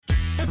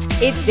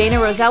It's Dana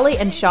Roselli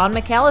and Sean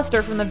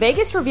McAllister from the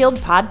Vegas Revealed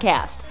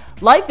podcast.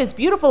 Life is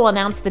Beautiful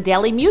announced the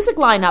daily music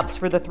lineups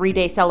for the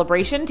 3-day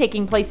celebration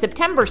taking place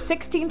September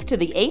 16th to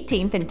the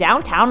 18th in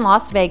downtown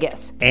Las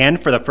Vegas.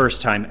 And for the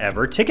first time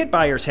ever, ticket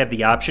buyers have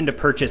the option to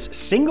purchase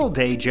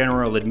single-day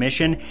general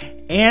admission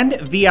and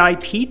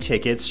VIP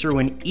tickets through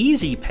an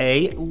easy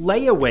pay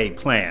layaway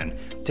plan.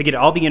 To get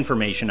all the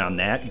information on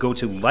that, go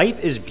to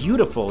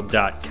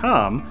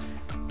lifeisbeautiful.com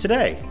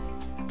today.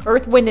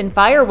 Earth, Wind &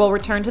 Fire will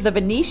return to the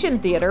Venetian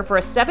Theater for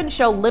a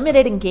 7-show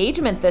limited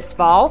engagement this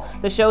fall.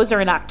 The shows are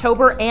in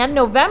October and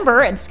November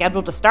and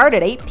scheduled to start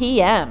at 8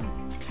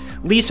 p.m.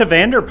 Lisa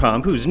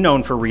Vanderpump, who's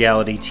known for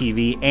reality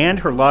TV and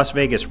her Las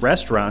Vegas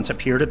restaurants,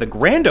 appeared at the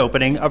grand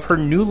opening of her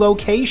new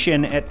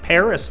location at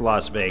Paris,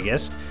 Las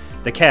Vegas.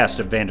 The cast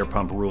of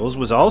Vanderpump Rules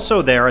was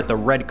also there at the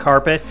red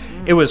carpet.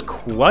 It was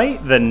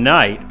quite the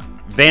night.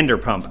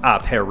 Vanderpump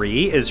à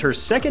Paris is her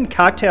second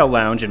cocktail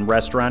lounge and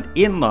restaurant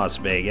in Las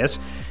Vegas.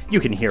 You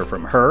can hear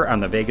from her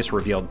on the Vegas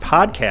Revealed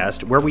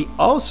podcast, where we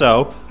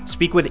also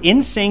speak with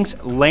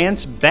NSYNC's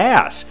Lance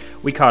Bass.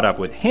 We caught up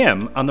with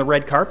him on the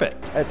red carpet.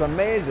 It's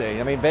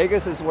amazing. I mean,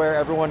 Vegas is where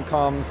everyone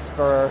comes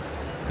for,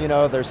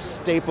 their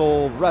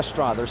staple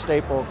restaurant, their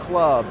staple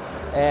club,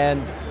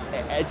 and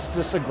it's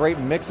just a great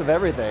mix of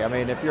everything. I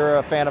mean, if you're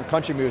a fan of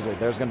country music,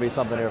 there's going to be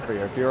something here for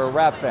you. If you're a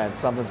rap fan,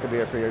 something's going to be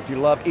here for you. If you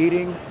love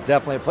eating,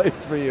 definitely a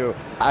place for you.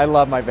 I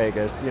love my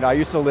Vegas. I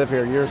used to live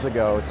here years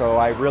ago, so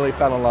I really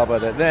fell in love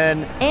with it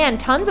then. And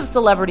tons of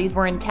celebrities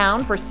were in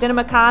town for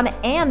CinemaCon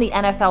and the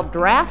NFL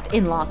Draft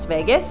in Las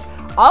Vegas.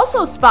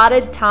 Also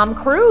spotted Tom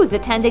Cruise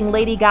attending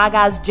Lady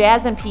Gaga's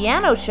jazz and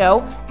piano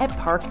show at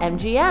Park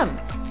MGM.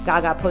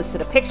 Gaga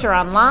posted a picture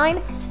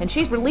online, and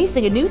she's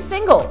releasing a new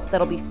single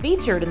that'll be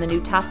featured in the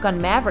new Top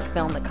Gun Maverick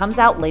film that comes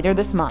out later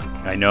this month.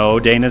 I know,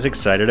 Dana's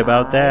excited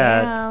about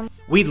that.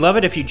 We'd love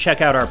it if you'd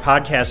check out our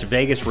podcast,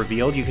 Vegas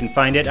Revealed. You can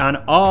find it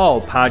on all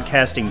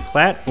podcasting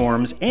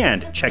platforms,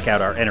 and check out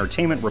our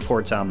entertainment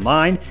reports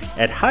online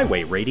at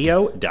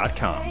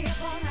highwayradio.com.